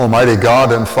Almighty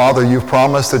God and Father, you've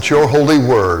promised that your holy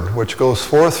word, which goes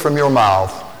forth from your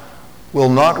mouth, will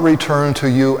not return to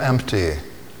you empty,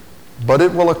 but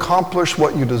it will accomplish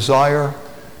what you desire.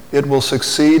 It will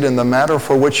succeed in the matter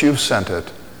for which you've sent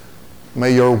it.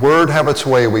 May your word have its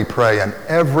way, we pray, in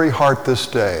every heart this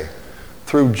day,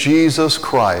 through Jesus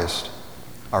Christ,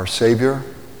 our Savior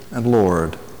and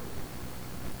Lord.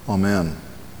 Amen.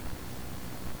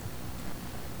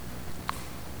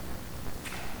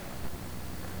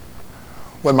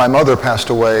 When my mother passed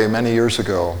away many years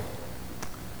ago,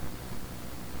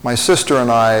 my sister and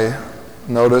I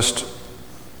noticed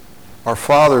our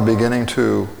father beginning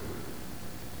to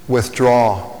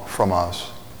withdraw from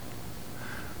us.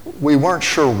 We weren't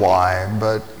sure why,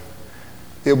 but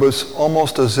it was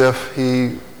almost as if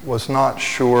he was not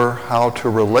sure how to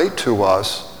relate to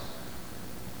us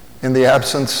in the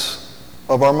absence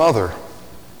of our mother.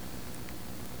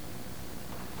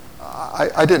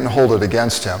 I didn't hold it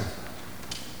against him.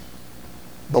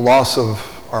 The loss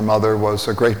of our mother was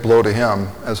a great blow to him,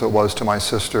 as it was to my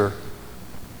sister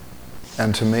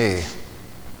and to me.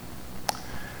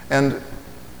 And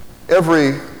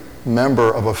every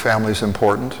member of a family is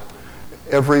important.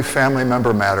 Every family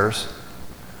member matters.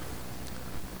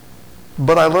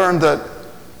 But I learned that,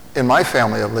 in my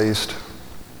family at least,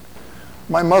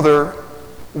 my mother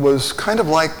was kind of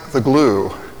like the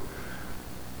glue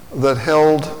that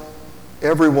held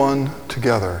everyone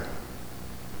together.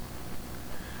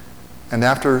 And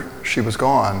after she was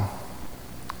gone,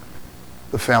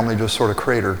 the family just sort of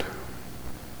cratered.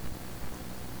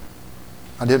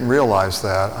 I didn't realize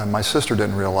that, and my sister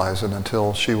didn't realize it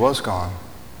until she was gone.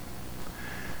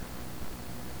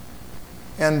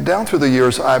 And down through the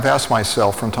years, I've asked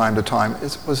myself from time to time,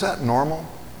 was that normal?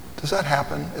 Does that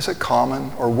happen? Is it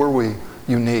common? Or were we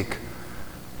unique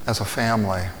as a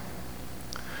family?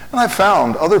 And I've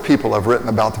found other people have written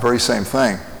about the very same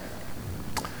thing.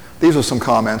 These are some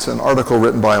comments, an article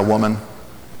written by a woman.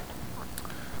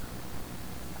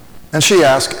 And she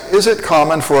asked, is it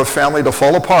common for a family to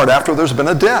fall apart after there's been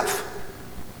a death?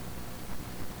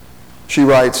 She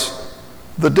writes,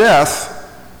 the death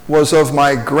was of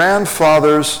my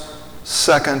grandfather's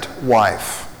second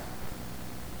wife.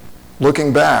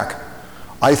 Looking back,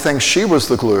 I think she was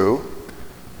the glue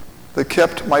that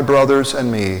kept my brothers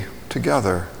and me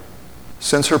together.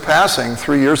 Since her passing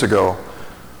 3 years ago,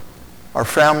 our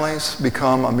families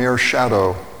become a mere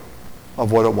shadow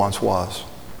of what it once was.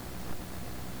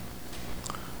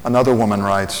 Another woman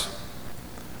writes,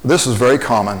 this is very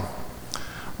common.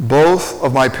 Both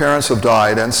of my parents have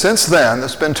died, and since then,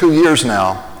 it's been 2 years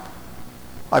now,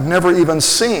 I've never even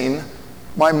seen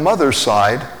my mother's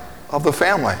side of the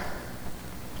family.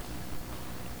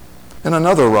 And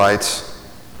another writes,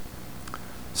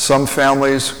 some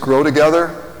families grow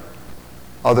together,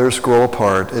 others grow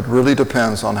apart. It really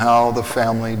depends on how the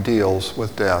family deals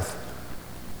with death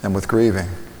and with grieving.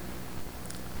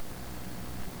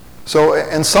 So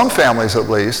in some families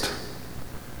at least,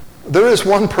 there is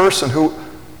one person who,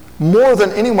 more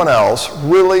than anyone else,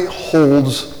 really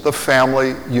holds the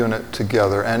family unit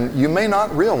together. And you may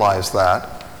not realize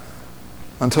that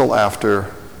until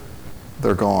after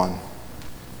they're gone.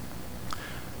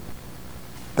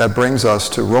 That brings us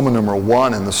to Roman numeral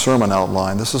 1 in the sermon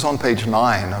outline. This is on page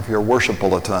 9 of your worship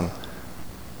bulletin.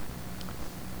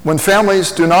 When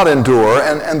families do not endure,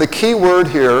 and the key word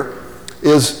here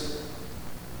is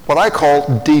what I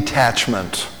call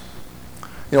detachment.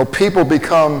 You know, people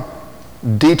become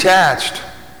detached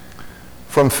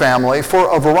from family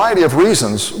for a variety of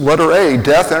reasons. Letter A,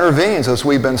 death intervenes, as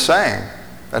we've been saying.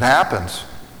 That happens.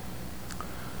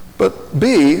 But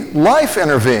B, life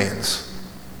intervenes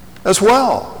as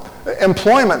well.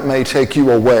 Employment may take you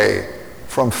away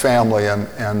from family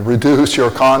and reduce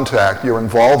your contact, your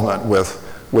involvement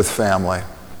with family.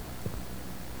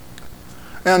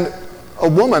 And a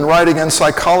woman writing in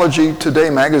Psychology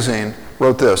Today magazine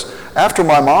wrote this, after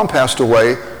my mom passed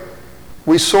away,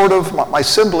 my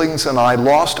siblings and I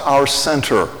lost our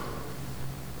center.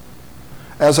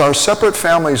 As our separate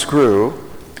families grew,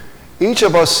 each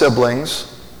of us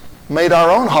siblings made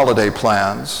our own holiday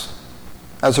plans.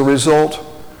 As a result,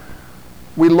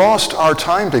 we lost our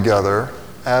time together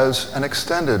as an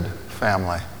extended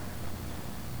family.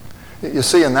 You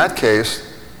see, in that case,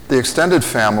 the extended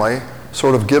family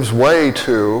sort of gives way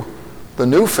to the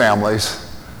new families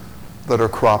that are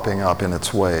cropping up in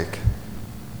its wake.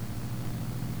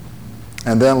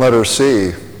 And then letter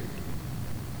C,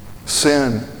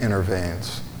 sin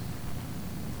intervenes.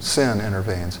 Sin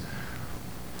intervenes.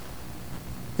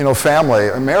 You know,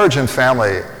 marriage and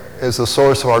family is the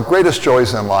source of our greatest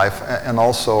joys in life and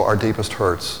also our deepest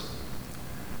hurts.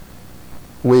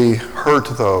 We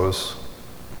hurt those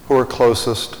who are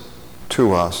closest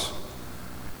to us.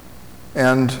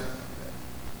 And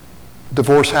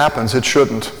divorce happens. It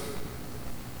shouldn't,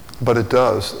 but it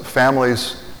does.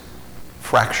 Families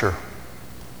fracture.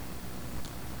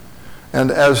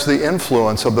 And as the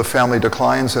influence of the family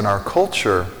declines in our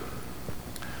culture,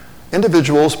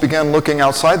 individuals begin looking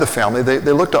outside the family. They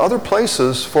look to other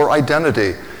places for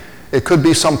identity. It could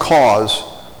be some cause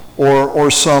or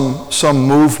some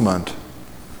movement.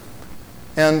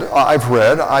 And I've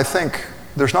read, I think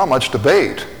there's not much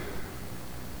debate,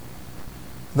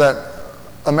 that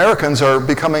Americans are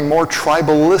becoming more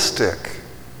tribalistic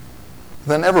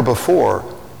than ever before.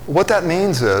 What that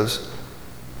means is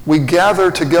we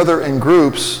gather together in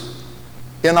groups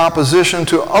in opposition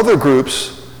to other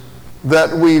groups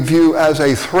that we view as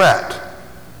a threat.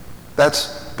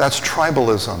 That's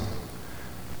tribalism.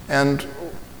 And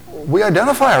we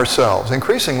identify ourselves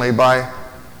increasingly by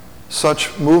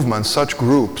such movements, such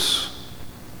groups.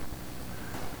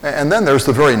 And then there's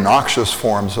the very noxious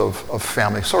forms of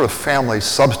family, sort of family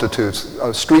substitutes,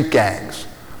 street gangs,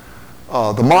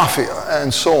 the mafia,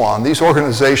 and so on. These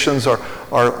organizations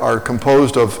are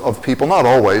composed of people, not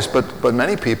always, but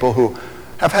many people who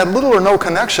have had little or no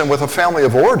connection with a family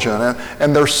of origin,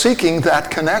 and they're seeking that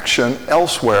connection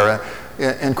elsewhere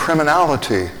in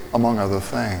criminality, among other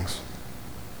things.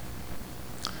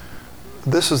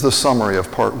 This is the summary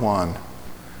of part one.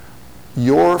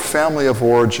 Your family of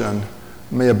origin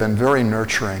may have been very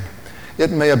nurturing.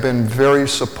 It may have been very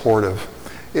supportive.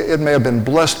 It may have been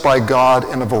blessed by God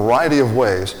in a variety of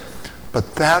ways,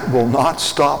 but that will not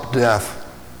stop death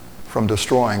from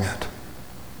destroying it.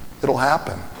 It'll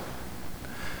happen.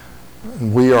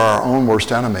 We are our own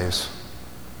worst enemies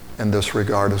in this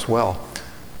regard as well.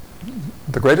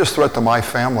 The greatest threat to my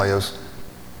family is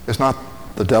not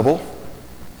the devil,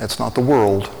 it's not the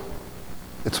world,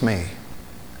 it's me.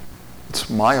 It's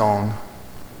my own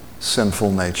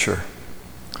sinful nature.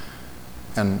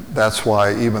 And that's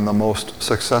why even the most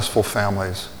successful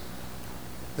families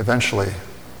eventually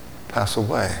pass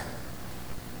away.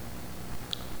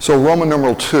 So Roman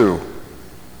numeral 2,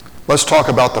 let's talk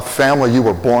about the family you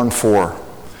were born for.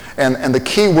 And the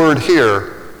key word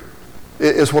here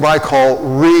is what I call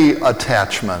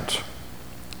reattachment.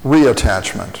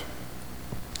 Reattachment.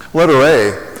 Letter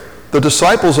A, the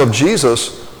disciples of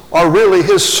Jesus are really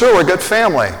his surrogate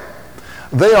family.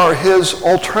 They are his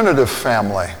alternative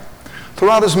family.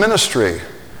 Throughout his ministry,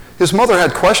 his mother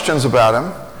had questions about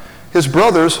him. His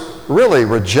brothers really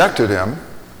rejected him.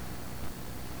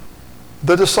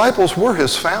 The disciples were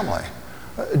his family.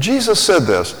 Jesus said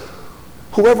this,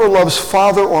 "Whoever loves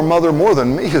father or mother more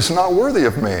than me is not worthy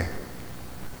of me."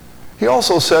 He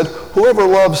also said, "Whoever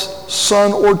loves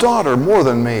son or daughter more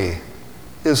than me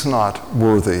is not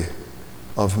worthy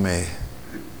of me."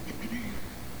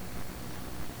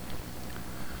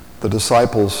 The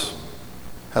disciples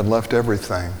had left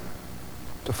everything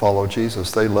to follow Jesus.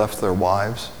 They left their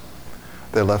wives.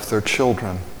 They left their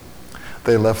children.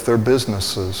 They left their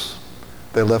businesses.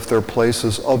 They left their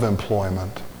places of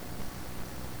employment.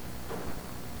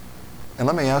 And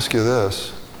let me ask you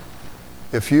this.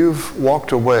 If you've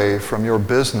walked away from your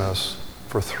business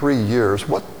for 3 years,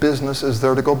 what business is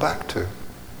there to go back to?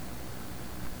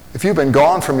 If you've been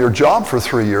gone from your job for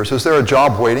 3 years, is there a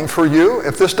job waiting for you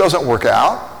if this doesn't work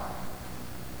out?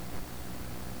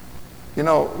 You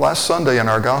know, last Sunday in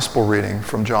our gospel reading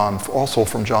from John, also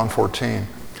from John 14,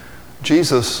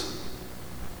 Jesus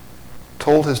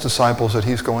told his disciples that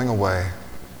he's going away.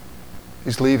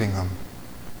 He's leaving them.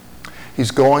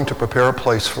 He's going to prepare a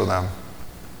place for them.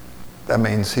 That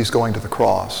means he's going to the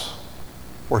cross,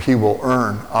 where he will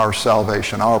earn our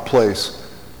salvation, our place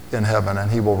in heaven,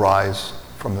 and he will rise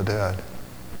from the dead.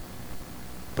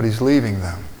 But he's leaving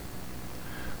them.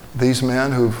 These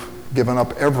men who've given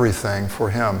up everything for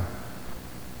him,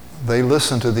 they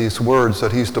listen to these words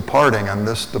that he's departing, and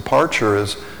this departure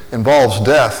involves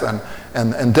death,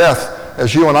 and death,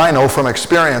 as you and I know from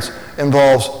experience,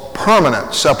 involves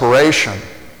permanent separation.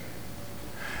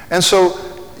 And so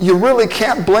you really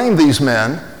can't blame these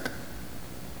men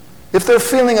if they're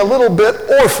feeling a little bit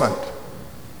orphaned.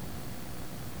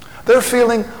 They're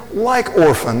feeling like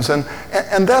orphans, and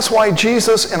that's why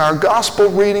Jesus, in our gospel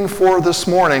reading for this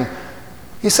morning,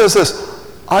 he says this,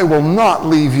 "I will not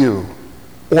leave you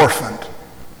orphaned."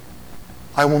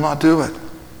 I will not do it.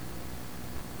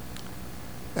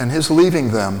 And his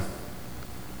leaving them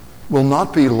will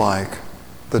not be like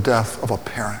the death of a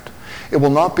parent. It will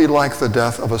not be like the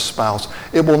death of a spouse.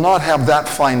 It will not have that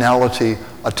finality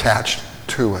attached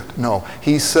to it. No,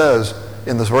 he says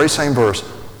in this very same verse,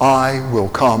 "I will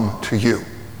come to you."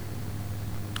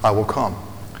 I will come.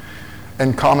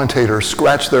 And commentators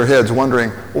scratch their heads wondering,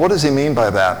 what does he mean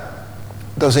by that?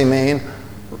 Does he mean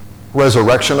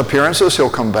resurrection appearances? He'll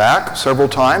come back several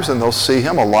times and they'll see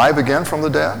him alive again from the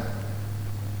dead?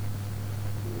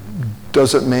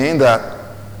 Does it mean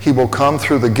that he will come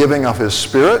through the giving of his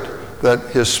Spirit, that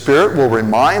his Spirit will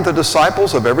remind the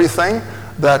disciples of everything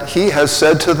that he has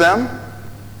said to them?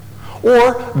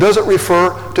 Or does it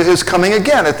refer to his coming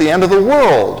again at the end of the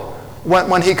world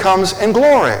when he comes in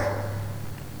glory?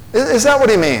 Is that what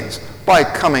he means by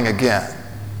coming again?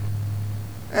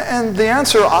 And the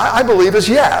answer, I believe, is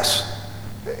yes.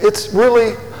 It's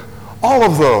really all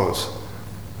of those.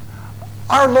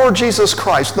 Our Lord Jesus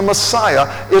Christ, the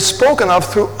Messiah, is spoken of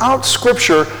throughout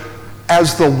Scripture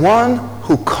as the one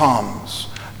who comes.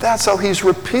 That's how he's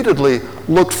repeatedly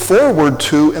looked forward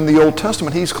to in the Old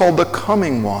Testament. He's called the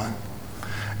coming one.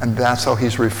 And that's how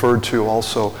he's referred to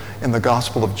also in the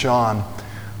Gospel of John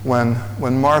when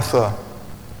Martha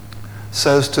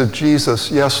says to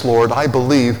Jesus, "Yes, Lord, I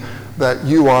believe that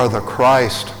you are the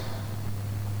Christ,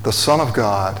 the Son of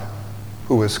God,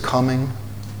 who is coming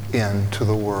into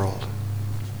the world."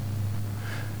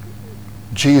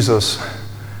 Jesus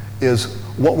is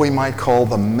what we might call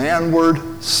the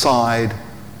manward side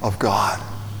of God.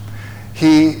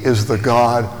 He is the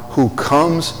God who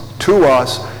comes to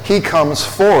us. He comes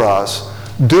for us,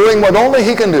 doing what only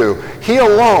he can do. He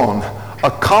alone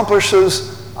accomplishes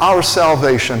our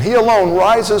salvation. He alone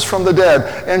rises from the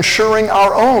dead, ensuring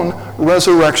our own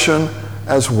resurrection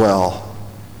as well.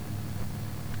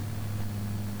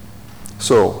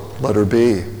 So, letter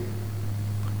B.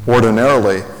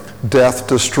 Ordinarily, death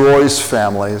destroys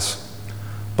families.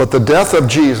 But the death of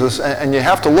Jesus, and you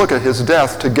have to look at his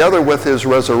death together with his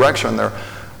resurrection,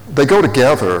 they go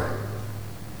together.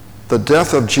 The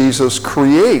death of Jesus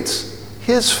creates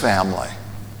his family.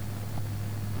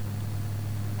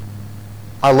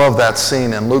 I love that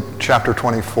scene in Luke chapter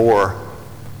 24.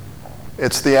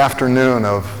 It's the afternoon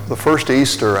of the first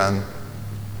Easter, and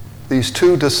these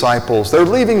two disciples, they're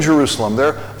leaving Jerusalem.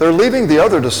 They're leaving the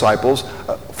other disciples.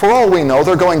 For all we know,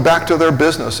 they're going back to their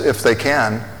business if they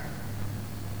can.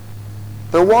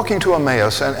 They're walking to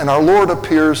Emmaus, and our Lord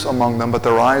appears among them, but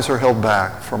their eyes are held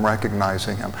back from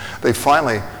recognizing him. They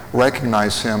finally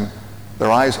recognize him.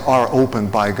 Their eyes are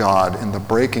opened by God in the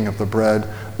breaking of the bread.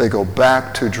 They go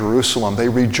back to Jerusalem. They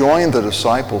rejoin the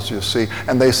disciples, you see,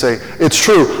 and they say, "It's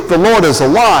true, the Lord is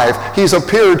alive. He's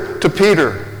appeared to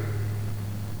Peter."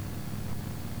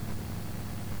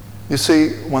 You see,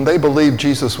 when they believed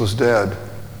Jesus was dead,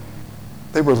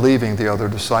 they were leaving the other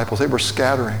disciples. They were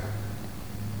scattering.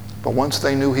 But once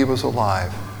they knew he was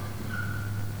alive,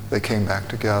 they came back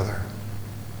together,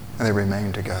 and they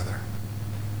remained together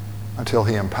until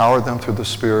he empowered them through the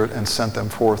Spirit and sent them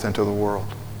forth into the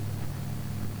world.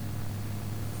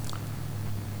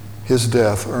 His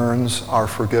death earns our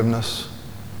forgiveness,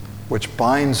 which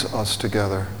binds us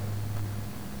together,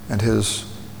 and his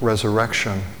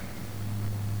resurrection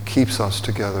keeps us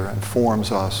together and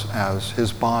forms us as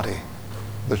his body,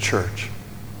 the church.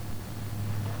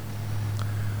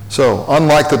 So,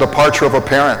 unlike the departure of a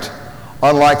parent,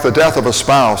 unlike the death of a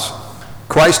spouse,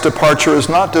 Christ's departure is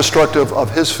not destructive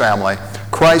of his family.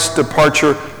 Christ's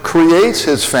departure creates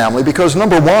his family because,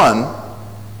 number one,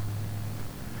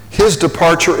 his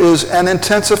departure is an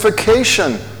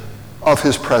intensification of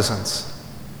his presence.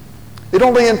 It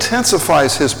only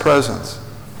intensifies his presence.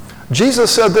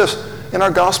 Jesus said this in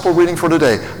our gospel reading for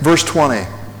today, verse 20.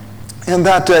 "In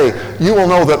that day you will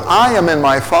know that I am in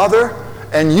my Father,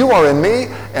 and you are in me,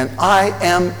 and I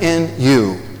am in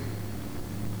you."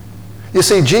 You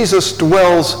see, Jesus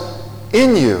dwells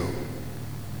in you.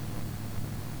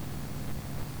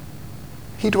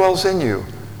 He dwells in you.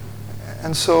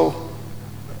 And so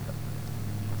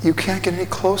you can't get any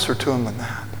closer to him than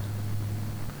that.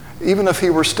 Even if he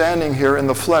were standing here in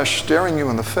the flesh, staring you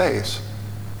in the face,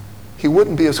 he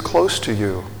wouldn't be as close to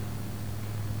you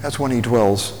as when he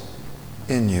dwells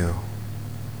in you.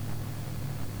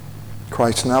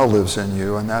 Christ now lives in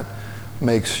you, and that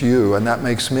makes you, and that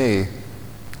makes me,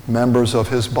 members of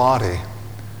his body.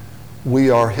 We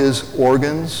are his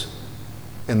organs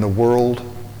in the world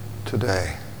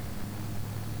today.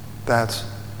 That's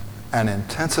an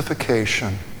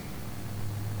intensification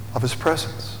of his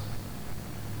presence.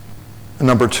 And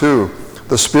number two,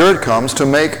 the Spirit comes to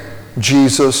make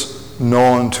Jesus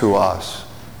known to us.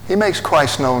 He makes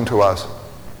Christ known to us.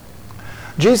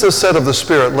 Jesus said of the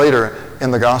Spirit later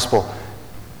in the gospel,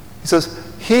 he says,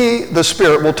 "He, the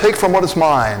Spirit, will take from what is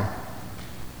mine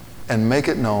and make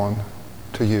it known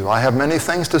to you. I have many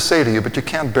things to say to you, but you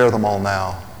can't bear them all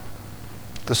now.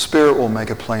 The Spirit will make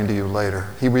it plain to you later."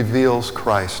 He reveals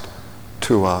Christ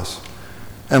to us.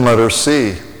 And letter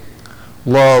C,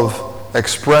 Love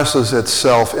expresses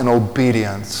itself in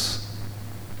obedience.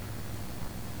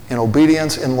 In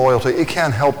obedience, in loyalty. It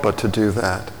can't help but to do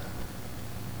that.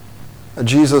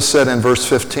 Jesus said in verse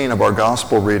 15 of our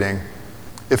gospel reading,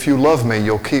 "If you love me,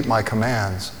 you'll keep my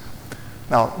commands."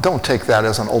 Now, don't take that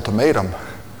as an ultimatum.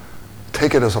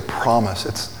 Take it as a promise.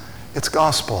 It's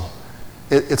gospel.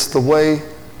 It's the way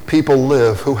people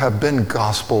live who have been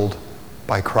gospeled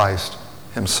by Christ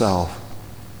himself.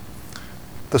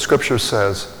 The scripture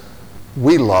says,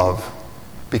 we love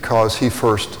because he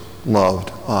first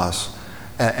loved us.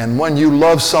 And when you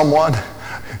love someone,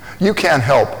 you can't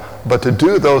help but to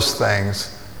do those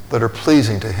things that are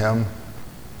pleasing to him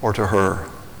or to her.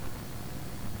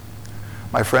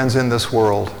 My friends, in this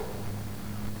world,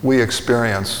 we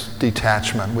experience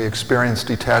detachment. We experience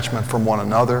detachment from one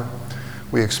another.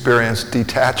 We experience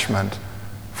detachment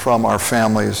from our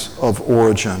families of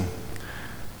origin.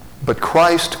 But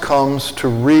Christ comes to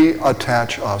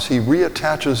reattach us. He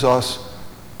reattaches us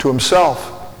to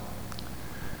himself.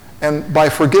 And by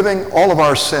forgiving all of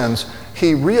our sins,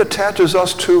 he reattaches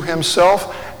us to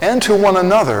himself and to one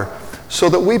another so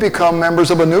that we become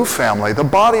members of a new family, the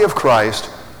body of Christ,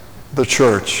 the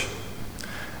church.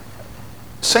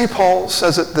 St. Paul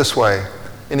says it this way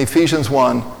in Ephesians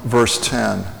 1, verse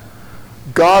 10.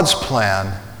 God's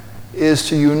plan is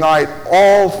to unite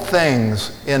all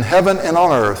things in heaven and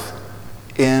on earth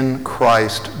in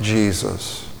Christ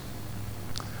Jesus.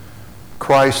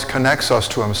 Christ connects us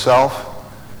to himself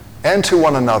and to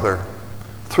one another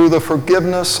through the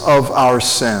forgiveness of our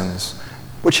sins,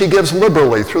 which he gives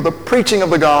liberally through the preaching of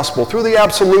the gospel, through the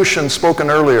absolution spoken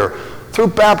earlier, through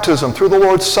baptism, through the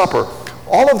Lord's Supper.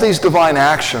 All of these divine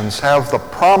actions have the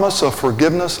promise of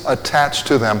forgiveness attached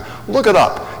to them. Look it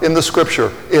up in the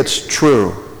scripture. It's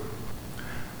true.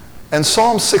 And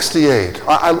Psalm 68,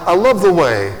 I love the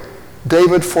way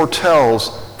David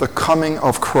foretells the coming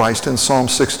of Christ in Psalm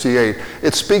 68.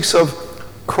 It speaks of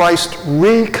Christ's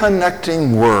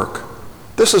reconnecting work.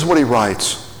 This is what he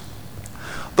writes.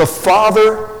 The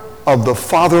father of the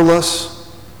fatherless,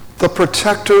 the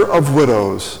protector of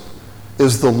widows,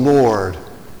 is the Lord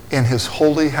in his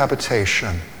holy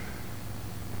habitation.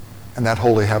 And that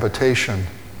holy habitation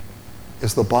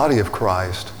is the body of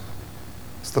Christ.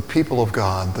 It's the people of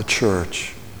God, the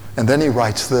church. And then he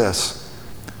writes this,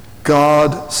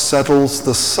 God settles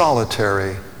the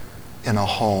solitary in a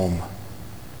home.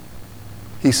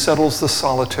 He settles the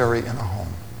solitary in a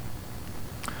home.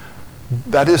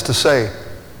 That is to say,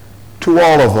 to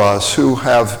all of us who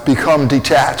have become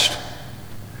detached,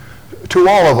 to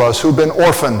all of us who've been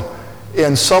orphaned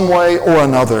in some way or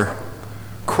another,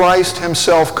 Christ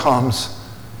himself comes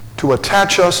to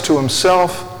attach us to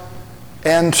himself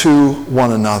and to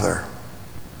one another.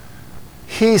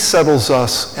 He settles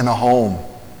us in a home.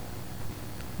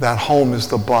 That home is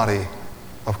the body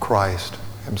of Christ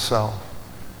himself.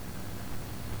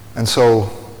 And so,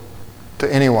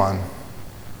 to anyone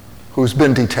who's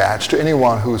been detached, to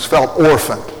anyone who's felt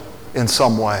orphaned in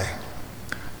some way,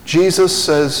 Jesus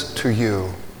says to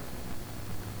you,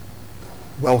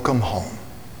 welcome home.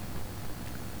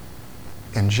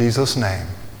 In Jesus' name,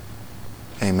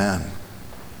 amen.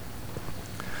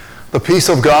 The peace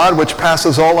of God, which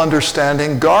passes all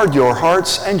understanding, guard your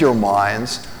hearts and your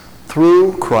minds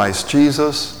through Christ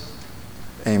Jesus.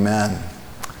 Amen.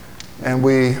 And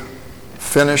we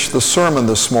finish the sermon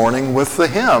this morning with the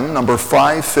hymn, number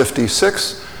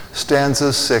 556,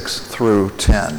 stanzas 6 through 10.